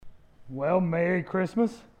Well, Merry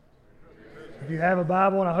Christmas. If you have a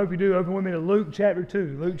Bible, and I hope you do, open with me to Luke chapter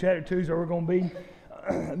 2. Luke chapter 2 is where we're going to be.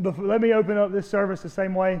 But let me open up this service the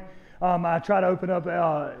same way I try to open up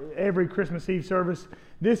every Christmas Eve service.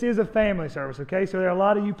 This is a family service, okay? So there are a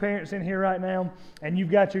lot of you parents in here right now, and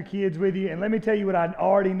you've got your kids with you. And let me tell you what I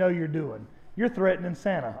already know you're doing. You're threatening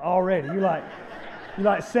Santa already. You're like,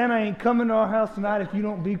 Santa ain't coming to our house tonight if you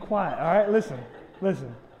don't be quiet, all right?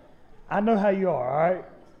 Listen. I know how you are, all right?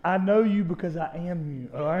 I know you because I am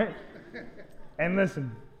you, all right? And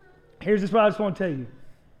listen, here's just what I just want to tell you.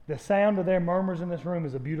 The sound of their murmurs in this room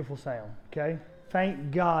is a beautiful sound, okay? Thank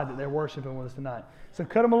God that they're worshiping with us tonight. So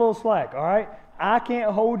cut them a little slack, all right? I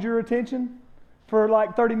can't hold your attention for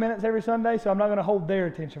like 30 minutes every Sunday, so I'm not going to hold their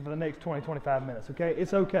attention for the next 20, 25 minutes, okay?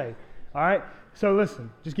 It's okay, all right? So listen,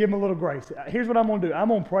 just give them a little grace. Here's what I'm going to do. I'm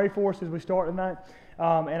going to pray for us as we start tonight.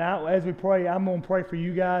 As we pray, I'm going to pray for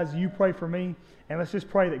you guys. You pray for me. And let's just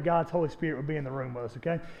pray that God's Holy Spirit will be in the room with us,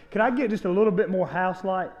 okay? Can I get just a little bit more house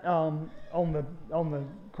light on the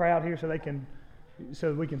crowd here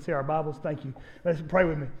so we can see our Bibles? Thank you. Let's pray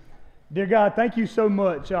with me. Dear God, thank you so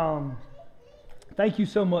much. Thank you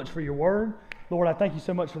so much for your word. Lord, I thank you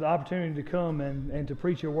so much for the opportunity to come and to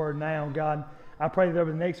preach your word now. God, I pray that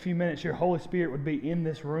over the next few minutes your Holy Spirit would be in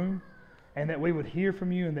this room and that we would hear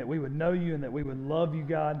from you and that we would know you and that we would love you,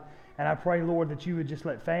 God. And I pray, Lord, that you would just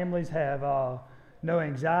let families have no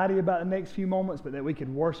anxiety about the next few moments, but that we could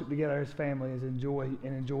worship together as families and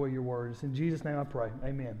enjoy your words. In Jesus' name I pray.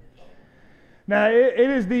 Amen. Now, it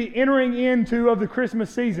is the entering into of the Christmas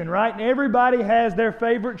season, right? And everybody has their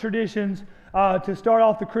favorite traditions to start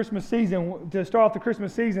off the Christmas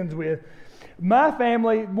seasons with. My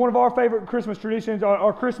family, one of our favorite Christmas traditions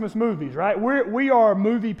are Christmas movies, right? We are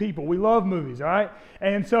movie people. We love movies, all right?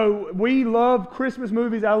 And so we love Christmas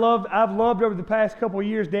movies. I've loved over the past couple of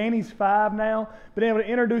years. Danny's 5 now. Been able to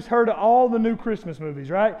introduce her to all the new Christmas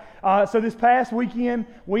movies, right? So this past weekend,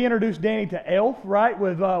 we introduced Danny to Elf, right,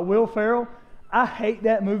 with Will Ferrell. I hate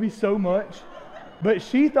that movie so much. But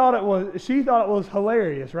she thought it was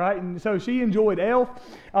hilarious, right? And so she enjoyed Elf.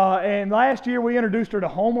 And last year we introduced her to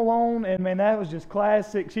Home Alone, and man, that was just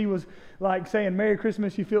classic. She was like saying "Merry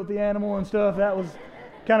Christmas, you filthy animal" and stuff. That was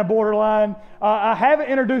kind of borderline. I haven't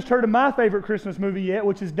introduced her to my favorite Christmas movie yet,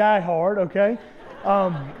 which is Die Hard. Okay.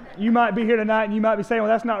 You might be here tonight and you might be saying,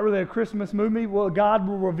 "Well, that's not really a Christmas movie." Well, God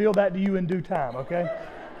will reveal that to you in due time. Okay.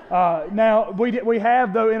 Now, we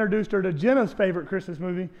have, though, introduced her to Jenna's favorite Christmas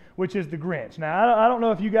movie, which is The Grinch. Now, I don't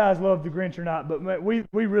know if you guys love The Grinch or not, but we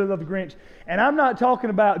really love The Grinch. And I'm not talking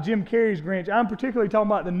about Jim Carrey's Grinch. I'm particularly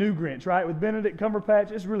talking about the new Grinch, right, with Benedict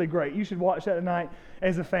Cumberbatch. It's really great. You should watch that tonight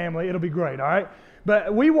as a family. It'll be great, all right?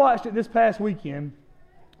 But we watched it this past weekend.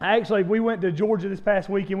 Actually, we went to Georgia this past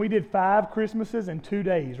weekend. We did 5 Christmases in 2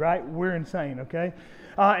 days, right? We're insane, okay?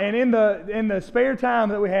 And in the spare time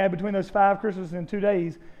that we had between those 5 Christmases in 2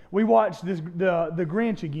 days, we watched the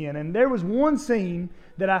Grinch again, and there was one scene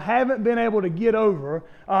that I haven't been able to get over,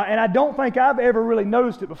 and I don't think I've ever really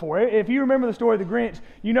noticed it before. If you remember the story of the Grinch,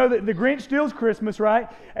 you know that the Grinch steals Christmas, right?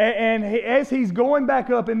 And as he's going back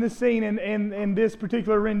up in this scene, in this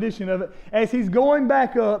particular rendition of it, as he's going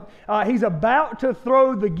back up, he's about to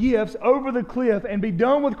throw the gifts over the cliff and be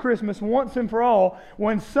done with Christmas once and for all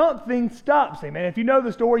when something stops him. And if you know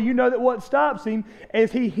the story, you know that what stops him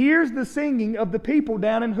is he hears the singing of the people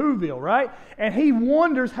down in Whoville, right? And he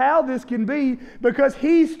wonders how this can be because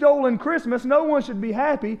he's stolen Christmas. No one should be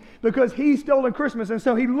happy because he's stolen Christmas. And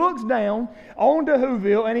so he looks down onto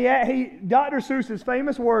Whoville, and Dr. Seuss's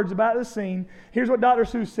famous words about this scene. Here's what Dr.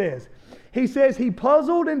 Seuss says. He says, "He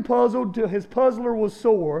puzzled and puzzled till his puzzler was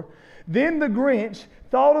sore. Then the Grinch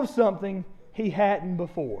thought of something he hadn't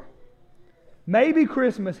before." Maybe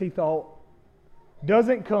Christmas, he thought,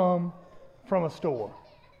 doesn't come from a store.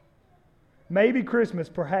 Maybe Christmas,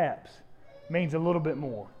 perhaps, means a little bit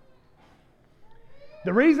more.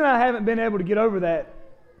 The reason I haven't been able to get over that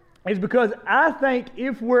is because I think,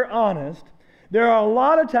 if we're honest, there are a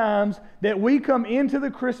lot of times that we come into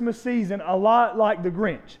the Christmas season a lot like the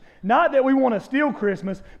Grinch. Not that we want to steal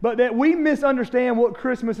Christmas, but that we misunderstand what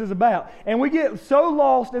Christmas is about. And we get so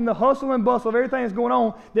lost in the hustle and bustle of everything that's going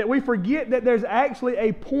on that we forget that there's actually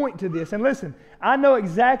a point to this. And listen, I know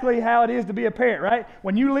exactly how it is to be a parent, right?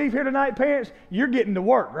 When you leave here tonight, parents, you're getting to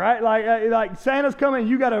work, right? Like Santa's coming,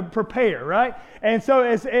 you got to prepare, right? And so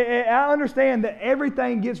I understand that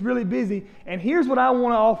everything gets really busy. And here's what I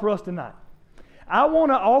want to offer us tonight. I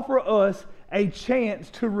want to offer us a chance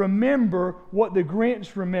to remember what the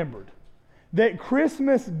Grinch remembered. That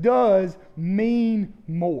Christmas does mean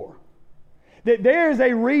more. That there is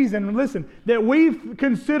a reason, listen, that we've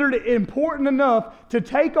considered it important enough to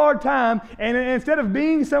take our time and instead of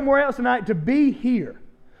being somewhere else tonight, to be here.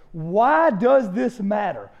 Why does this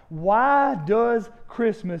matter? Why does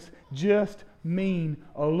Christmas just mean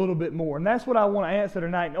a little bit more? And that's what I want to answer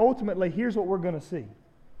tonight. And ultimately, here's what we're going to see.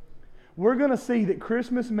 We're going to see that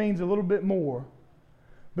Christmas means a little bit more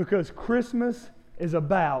because Christmas is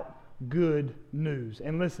about good news.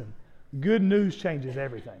 And listen, good news changes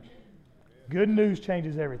everything. Good news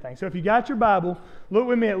changes everything. So if you got your Bible, look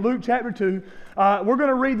with me at Luke chapter 2. We're going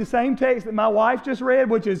to read the same text that my wife just read,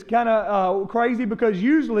 which is kind of crazy because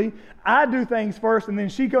usually I do things first and then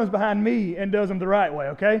she comes behind me and does them the right way,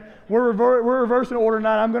 okay? We're reversing order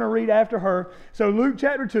tonight. I'm going to read after her. So Luke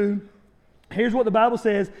chapter 2, here's what the Bible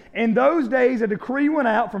says. In those days a decree went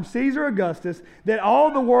out from Caesar Augustus that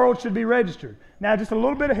all the world should be registered. Now just a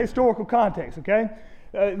little bit of historical context, okay?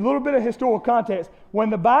 A little bit of historical context. When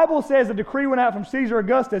the Bible says a decree went out from Caesar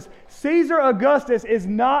Augustus is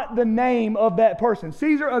not the name of that person.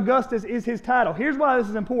 Caesar Augustus is his title. Here's why this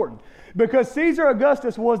is important. Because Caesar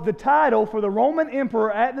Augustus was the title for the Roman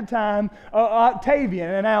emperor at the time, Octavian.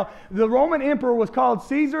 And now, the Roman emperor was called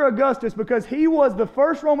Caesar Augustus because he was the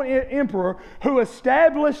first Roman emperor who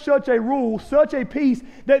established such a rule, such a peace,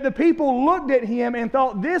 that the people looked at him and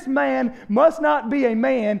thought, this man must not be a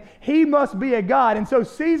man, he must be a god. And so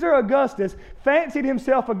Caesar Augustus fancied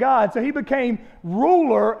himself a god, so he became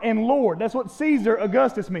ruler and Lord. That's what Caesar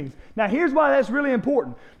Augustus means. Now here's why that's really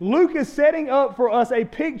important. Luke is setting up for us a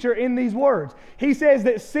picture in these words. He says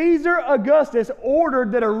that Caesar Augustus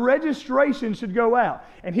ordered that a registration should go out.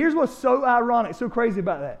 And here's what's so ironic, so crazy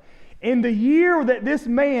about that. In the year that this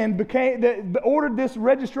man ordered this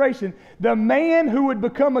registration, the man who would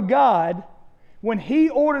become a god, when he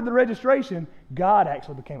ordered the registration, God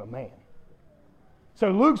actually became a man. So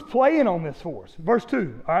Luke's playing on this for us. Verse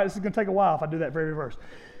 2. All right, this is going to take a while if I do that for every verse.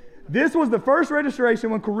 This was the first registration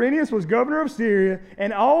when Quirinius was governor of Syria,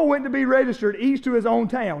 and all went to be registered, each to his own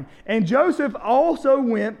town. And Joseph also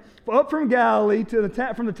went up from Galilee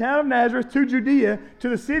from the town of Nazareth to Judea, to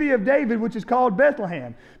the city of David, which is called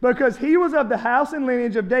Bethlehem, because he was of the house and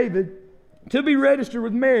lineage of David, to be registered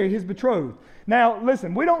with Mary, his betrothed. Now,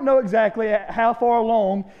 listen, we don't know exactly how far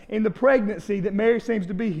along in the pregnancy that Mary seems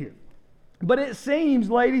to be here. But it seems,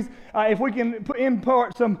 ladies, if we can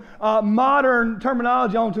impart some modern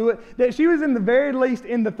terminology onto it, that she was in the very least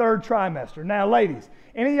in the third trimester. Now, ladies,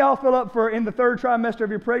 any of y'all feel up for in the third trimester of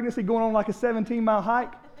your pregnancy going on like a 17-mile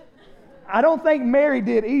hike? I don't think Mary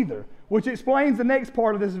did either, which explains the next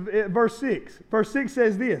part of this, verse 6. Verse 6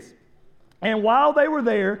 says this, and while they were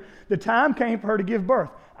there, the time came for her to give birth.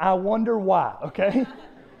 I wonder why, okay?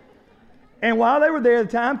 And while they were there,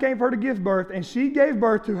 the time came for her to give birth, and she gave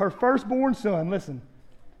birth to her firstborn son, listen,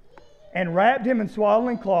 and wrapped him in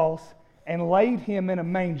swaddling cloths and laid him in a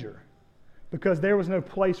manger because there was no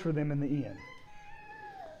place for them in the inn.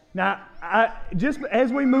 Now, just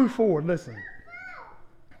as we move forward, listen,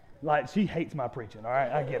 like she hates my preaching, all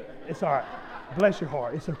right? I get it. It's all right. Bless your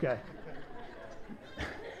heart. It's okay.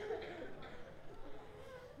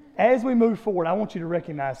 As we move forward, I want you to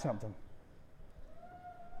recognize something.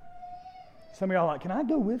 Some of y'all are like, can I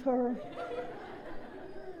go with her?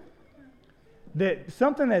 That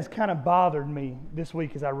something that's kind of bothered me this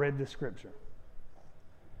week as I read this scripture.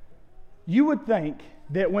 You would think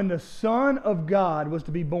that when the Son of God was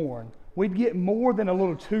to be born, we'd get more than a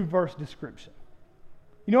little 2-verse description.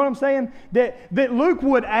 You know what I'm saying? That Luke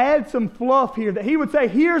would add some fluff here, that he would say,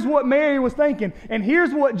 here's what Mary was thinking, and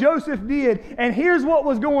here's what Joseph did, and here's what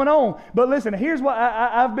was going on. But listen, here's what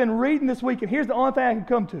I've been reading this week, and here's the only thing I can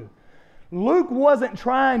come to. Luke wasn't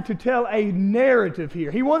trying to tell a narrative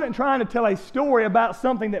here. He wasn't trying to tell a story about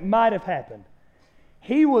something that might have happened.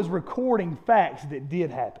 He was recording facts that did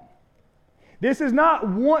happen. This is not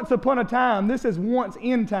once upon a time. This is once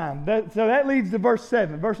in time. So that leads to verse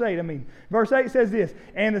 8, Verse 8 says this,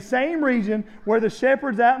 and the same region where the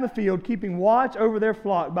shepherds out in the field keeping watch over their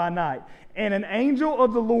flock by night. And an angel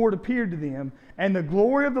of the Lord appeared to them, and the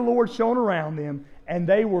glory of the Lord shone around them, and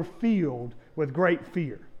they were filled with great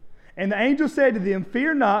fear. And the angel said to them,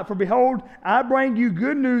 fear not, for behold, I bring you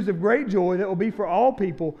good news of great joy that will be for all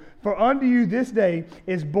people. For unto you this day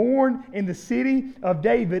is born in the city of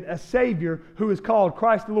David a Savior who is called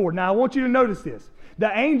Christ the Lord. Now I want you to notice this.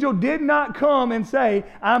 The angel did not come and say,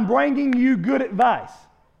 I'm bringing you good advice.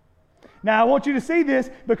 Now I want you to see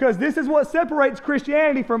this because this is what separates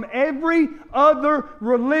Christianity from every other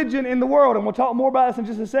religion in the world. And we'll talk more about this in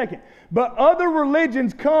just a second. But other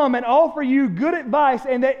religions come and offer you good advice,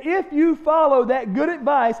 and that if you follow that good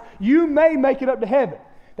advice, you may make it up to heaven.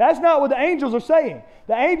 That's not what the angels are saying.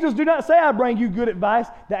 The angels do not say, I bring you good advice.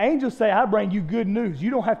 The angels say, I bring you good news. You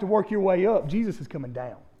don't have to work your way up. Jesus is coming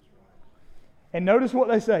down. And notice what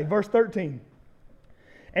they say, verse 13.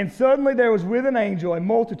 And suddenly there was with an angel a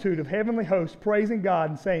multitude of heavenly hosts praising God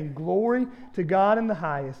and saying, Glory to God in the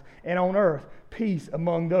highest, and on earth peace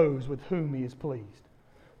among those with whom he is pleased.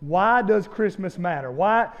 Why does Christmas matter?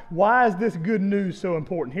 Why is this good news so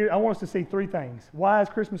important? Here, I want us to see three things. Why is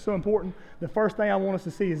Christmas so important? The first thing I want us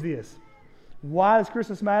to see is this. Why does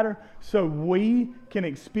Christmas matter? So we can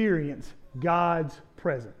experience God's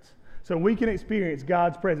presence. So we can experience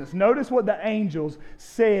God's presence. Notice what the angels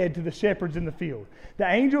said to the shepherds in the field.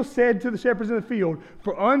 The angels said to the shepherds in the field,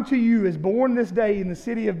 For unto you is born this day in the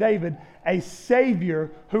city of David a Savior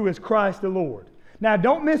who is Christ the Lord. Now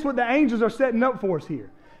don't miss what the angels are setting up for us here.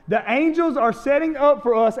 The angels are setting up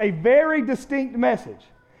for us a very distinct message.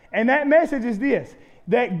 And that message is this,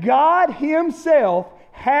 that God himself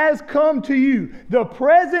has come to you. The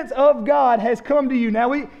presence of God has come to you.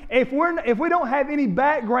 Now, if we don't have any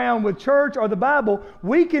background with church or the Bible,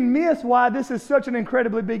 we can miss why this is such an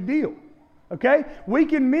incredibly big deal. Okay? We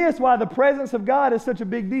can miss why the presence of God is such a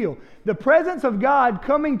big deal. The presence of God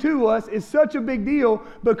coming to us is such a big deal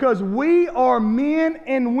because we are men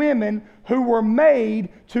and women who were made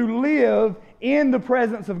to live in the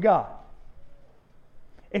presence of God.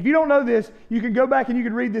 If you don't know this, you can go back and you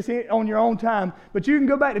can read this on your own time, but you can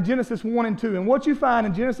go back to Genesis 1 and 2. And what you find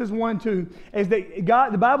in Genesis 1 and 2 is that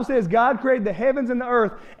God, the Bible says God created the heavens and the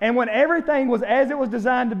earth, and when everything was as it was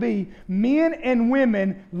designed to be, men and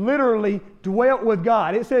women literally dwelt with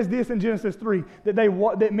God. It says this in Genesis 3,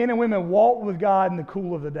 that men and women walked with God in the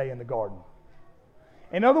cool of the day in the garden.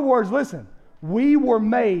 In other words, listen, we were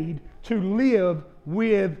made to live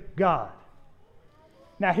with God.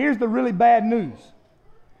 Now here's the really bad news.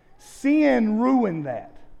 Sin ruined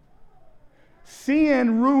that.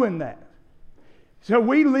 Sin ruined that. So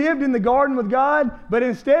we lived in the garden with God, but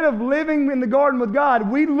instead of living in the garden with God,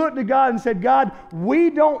 we looked to God and said, God,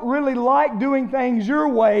 we don't really like doing things your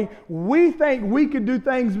way. We think we could do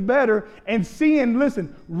things better. And sin,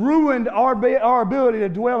 listen, ruined our ability to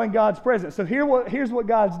dwell in God's presence. So here's what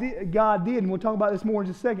God did, and we'll talk about this more in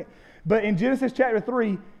just a second. But in Genesis chapter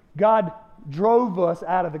 3, God drove us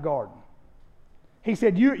out of the garden. He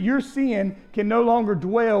said, your sin can no longer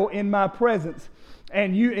dwell in my presence,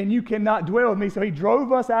 and you cannot dwell with me. So he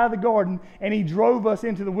drove us out of the garden, and he drove us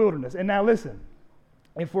into the wilderness. And now listen,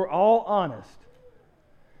 if we're all honest,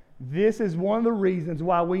 this is one of the reasons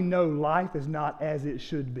why we know life is not as it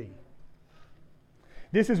should be.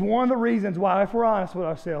 This is one of the reasons why, if we're honest with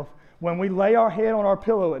ourselves, when we lay our head on our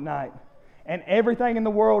pillow at night, and everything in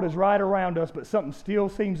the world is right around us, but something still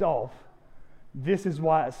seems off, this is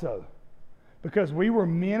why it's so. Because we were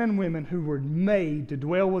men and women who were made to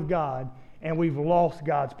dwell with God, and we've lost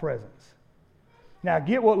God's presence. Now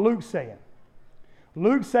get what Luke's saying.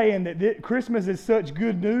 Luke's saying that Christmas is such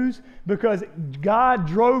good news because God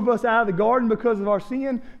drove us out of the garden because of our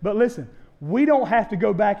sin. But listen, we don't have to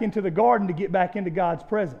go back into the garden to get back into God's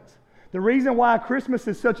presence. The reason why Christmas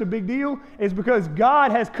is such a big deal is because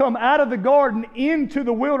God has come out of the garden into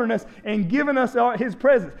the wilderness and given us his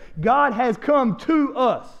presence. God has come to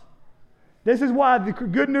us. This is why the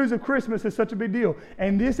good news of Christmas is such a big deal.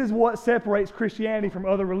 And this is what separates Christianity from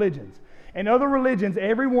other religions. In other religions,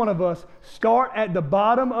 every one of us start at the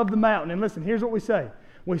bottom of the mountain. And listen, here's what we say.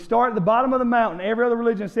 We start at the bottom of the mountain. Every other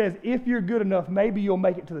religion says, if you're good enough, maybe you'll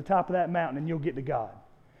make it to the top of that mountain and you'll get to God.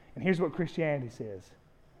 And here's what Christianity says.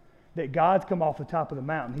 That God's come off the top of the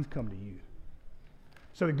mountain. He's come to you.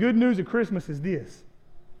 So the good news of Christmas is this.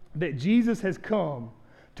 That Jesus has come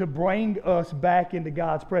to bring us back into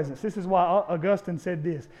God's presence. This is why Augustine said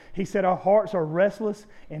this. He said, our hearts are restless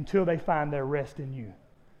until they find their rest in you.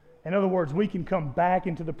 In other words, we can come back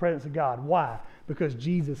into the presence of God. Why? Because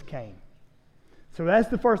Jesus came. So that's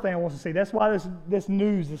the first thing I want us to see. That's why this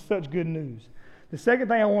news is such good news. The second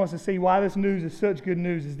thing I want us to see why this news is such good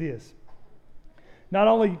news is this. Not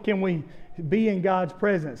only can we be in God's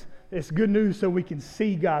presence, it's good news so we can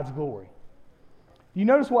see God's glory. You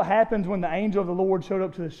notice what happens when the angel of the Lord showed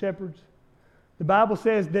up to the shepherds? The Bible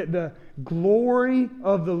says that the glory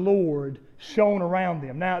of the Lord shone around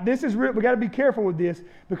them. Now, this is real. We got to be careful with this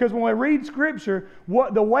because when we read Scripture,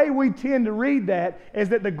 the way we tend to read that is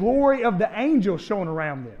that the glory of the angel shone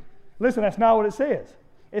around them. Listen, that's not what it says.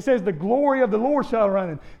 It says the glory of the Lord shone around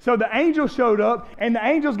them. So the angel showed up, and the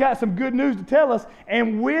angel's got some good news to tell us.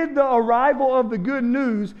 And with the arrival of the good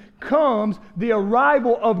news comes the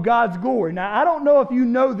arrival of God's glory. Now, I don't know if you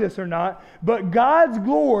know this or not, but God's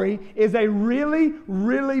glory is a really,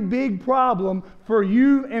 really big problem for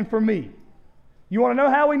you and for me. You want to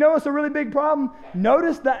know how we know it's a really big problem?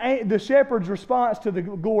 Notice the shepherd's response to the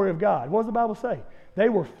glory of God. What does the Bible say? They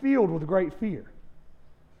were filled with great fear.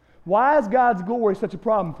 Why is God's glory such a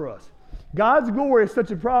problem for us? God's glory is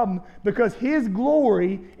such a problem because His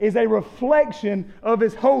glory is a reflection of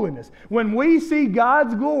His holiness. When we see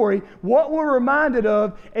God's glory, what we're reminded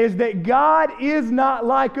of is that God is not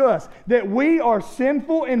like us, that we are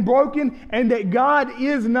sinful and broken, and that God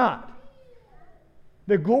is not.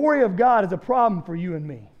 The glory of God is a problem for you and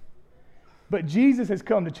me. But Jesus has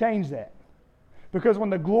come to change that. Because when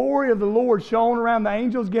the glory of the Lord shone around the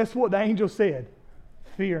angels, guess what the angels said?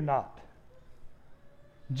 Fear not.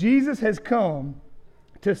 Jesus has come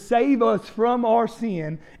to save us from our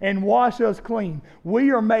sin and wash us clean.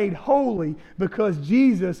 We are made holy because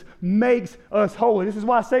Jesus makes us holy. This is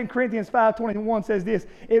why 2 Corinthians 5:21 says this: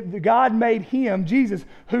 if God made Him, Jesus,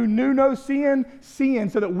 who knew no sin, sin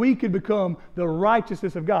so that we could become the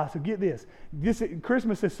righteousness of God. So get this.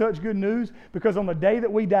 Christmas is such good news because on the day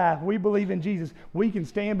that we die, if we believe in Jesus, we can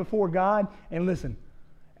stand before God and listen,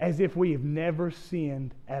 as if we have never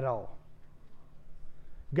sinned at all.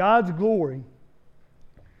 God's glory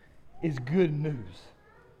is good news.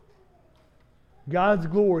 God's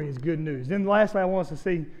glory is good news. Then lastly, I want us to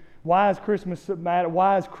see, why does Christmas matter?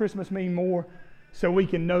 Why does Christmas mean more? So we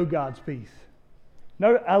can know God's peace.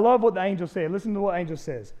 I love what the angel said. Listen to what the angel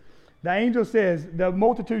says. The angel says, the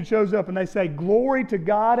multitude shows up and they say, glory to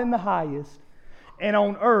God in the highest, and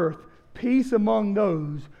on earth peace among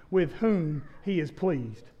those with whom He is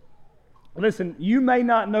pleased. Listen, you may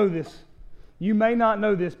not know this. You may not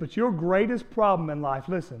know this, but your greatest problem in life,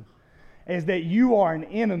 listen, is that you are an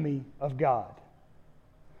enemy of God.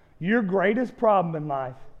 Your greatest problem in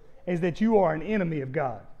life is that you are an enemy of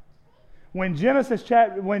God. When Genesis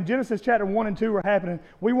chapter 1 and 2 were happening,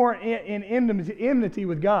 we weren't in enmity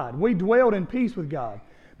with God. We dwelled in peace with God.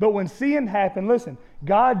 But when sin happened, listen,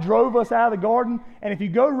 God drove us out of the garden, and if you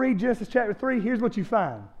go read Genesis chapter 3, here's what you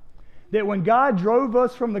find. That when God drove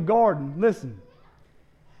us from the garden, listen,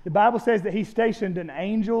 the Bible says that He stationed an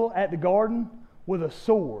angel at the garden with a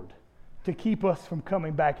sword to keep us from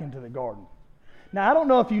coming back into the garden. Now, I don't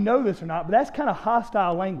know if you know this or not, but that's kind of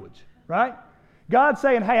hostile language, right? God's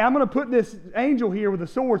saying, hey, I'm going to put this angel here with a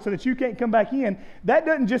sword so that you can't come back in. That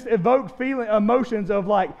doesn't just evoke emotions of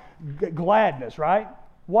like gladness, right?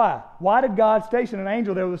 Why? Why did God station an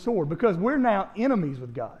angel there with a sword? Because we're now enemies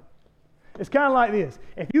with God. It's kind of like this.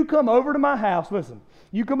 If you come over to my house, listen,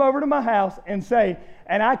 you come over to my house and say,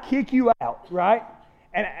 and I kick you out, right?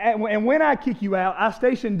 And when I kick you out, I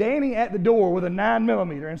station Danny at the door with a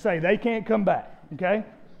 9mm and say, they can't come back, okay?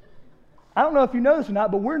 I don't know if you know this or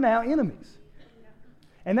not, but we're now enemies.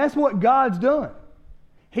 And that's what God's done.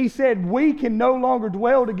 He said we can no longer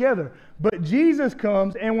dwell together. But Jesus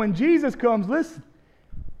comes, and when Jesus comes, listen,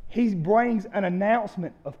 He brings an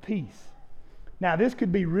announcement of peace. Now, this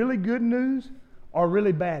could be really good news or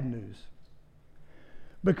really bad news.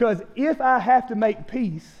 Because if I have to make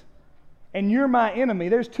peace and you're my enemy,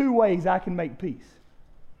 there's two ways I can make peace.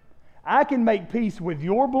 I can make peace with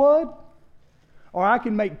your blood, or I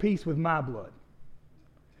can make peace with my blood.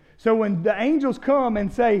 So when the angels come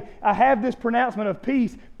and say, I have this pronouncement of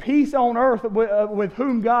peace, peace on earth with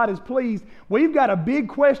whom God is pleased, we've got a big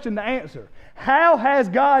question to answer. How has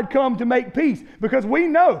God come to make peace? Because we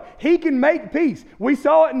know He can make peace. We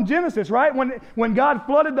saw it in Genesis, right? When God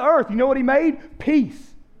flooded the earth, you know what He made? Peace.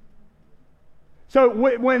 So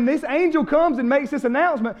when this angel comes and makes this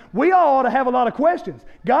announcement, we all ought to have a lot of questions.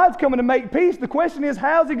 God's coming to make peace. The question is,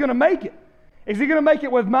 how's He going to make it? Is He going to make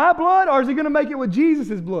it with my blood, or is He going to make it with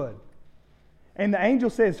Jesus' blood? And the angel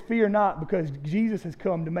says, fear not, because Jesus has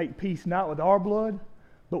come to make peace not with our blood,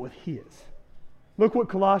 but with His. Look what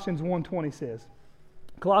Colossians 1:20 says.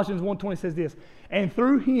 Colossians 1:20 says this, and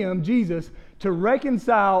through Him, Jesus, to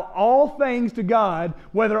reconcile all things to God,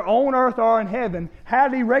 whether on earth or in heaven. How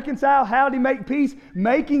did He reconcile? How did He make peace?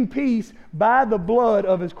 Making peace by the blood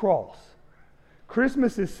of His cross.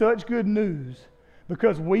 Christmas is such good news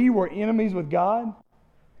because we were enemies with God.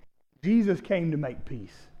 Jesus came to make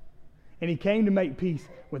peace. And He came to make peace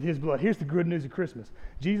with His blood. Here's the good news of Christmas.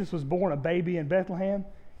 Jesus was born a baby in Bethlehem.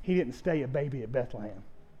 He didn't stay a baby at Bethlehem.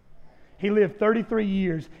 He lived 33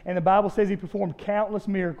 years, and the Bible says He performed countless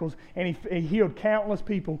miracles, and He healed countless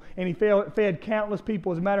people, and He fed countless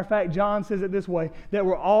people. As a matter of fact, John says it this way, that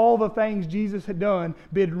were all the things Jesus had done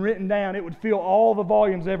been written down, it would fill all the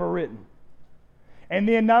volumes ever written. And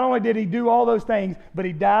then not only did He do all those things, but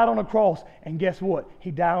He died on a cross, and guess what?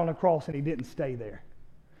 He died on a cross, and He didn't stay there.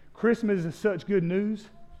 Christmas is such good news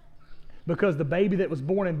because the baby that was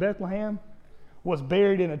born in Bethlehem was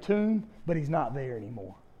buried in a tomb, but He's not there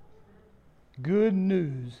anymore. Good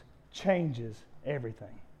news changes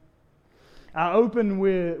everything. I open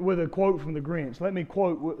with a quote from the Grinch. Let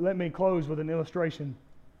me close with an illustration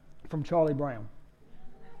from Charlie Brown.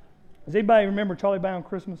 Does anybody remember Charlie Brown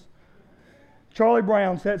Christmas? Charlie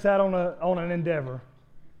Brown sets out on an endeavor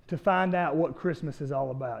to find out what Christmas is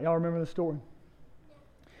all about. Y'all remember the story?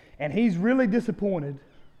 And he's really disappointed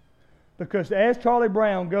because as Charlie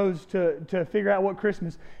Brown goes to figure out what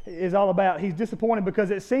Christmas is all about, he's disappointed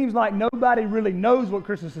because it seems like nobody really knows what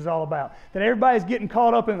Christmas is all about. That everybody's getting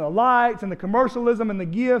caught up in the lights and the commercialism and the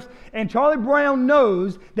gifts. And Charlie Brown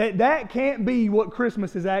knows that can't be what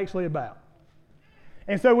Christmas is actually about.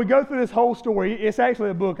 And so we go through this whole story. It's actually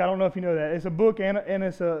a book. I don't know if you know that. It's a book and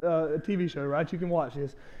it's a TV show, right? You can watch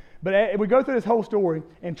this. But we go through this whole story,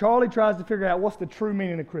 and Charlie tries to figure out what's the true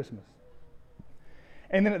meaning of Christmas.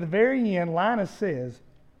 And then at the very end, Linus says,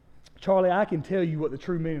 Charlie, I can tell you what the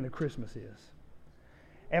true meaning of Christmas is.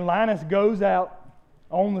 And Linus goes out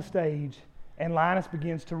on the stage, and Linus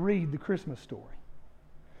begins to read the Christmas story.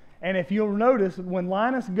 And if you'll notice, when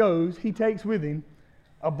Linus goes, he takes with him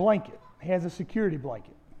a blanket. He has a security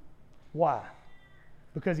blanket. Why?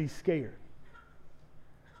 Because he's scared.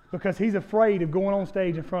 Because he's afraid of going on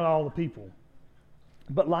stage in front of all the people.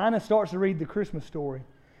 But Linus starts to read the Christmas story,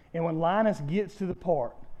 and when Linus gets to the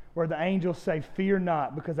part where the angels say, "Fear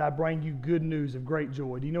not, because I bring you good news of great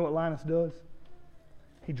joy," do you know what Linus does?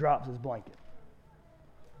 He drops his blanket.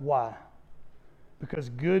 Why? Because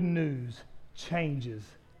good news changes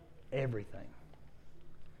everything.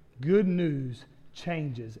 Good news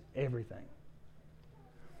changes everything.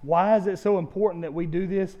 Why is it so important that we do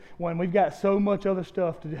this when we've got so much other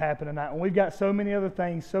stuff to happen tonight, when we've got so many other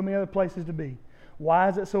things, so many other places to be? Why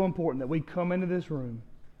is it so important that we come into this room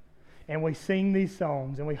and we sing these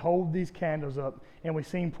songs and we hold these candles up and we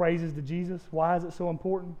sing praises to Jesus? Why is it so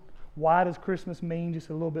important? Why does Christmas mean just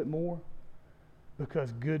a little bit more?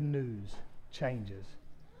 Because good news changes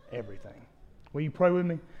everything. Will you pray with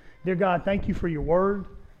me? Dear God, thank you for your word.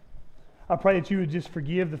 I pray that you would just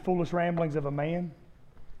forgive the foolish ramblings of a man.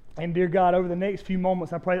 And dear God, over the next few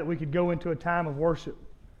moments, I pray that we could go into a time of worship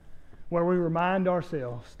where we remind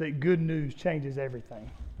ourselves that good news changes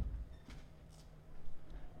everything.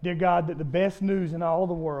 Dear God, that the best news in all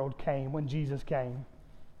the world came when Jesus came.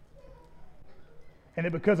 And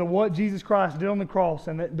that because of what Jesus Christ did on the cross,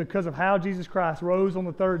 and that because of how Jesus Christ rose on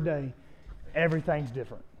the third day, everything's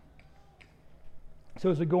different. So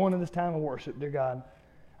as we go into this time of worship, dear God,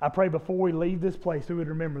 I pray before we leave this place, we would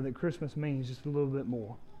remember that Christmas means just a little bit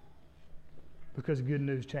more. Because good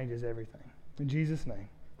news changes everything. In Jesus' name,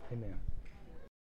 amen.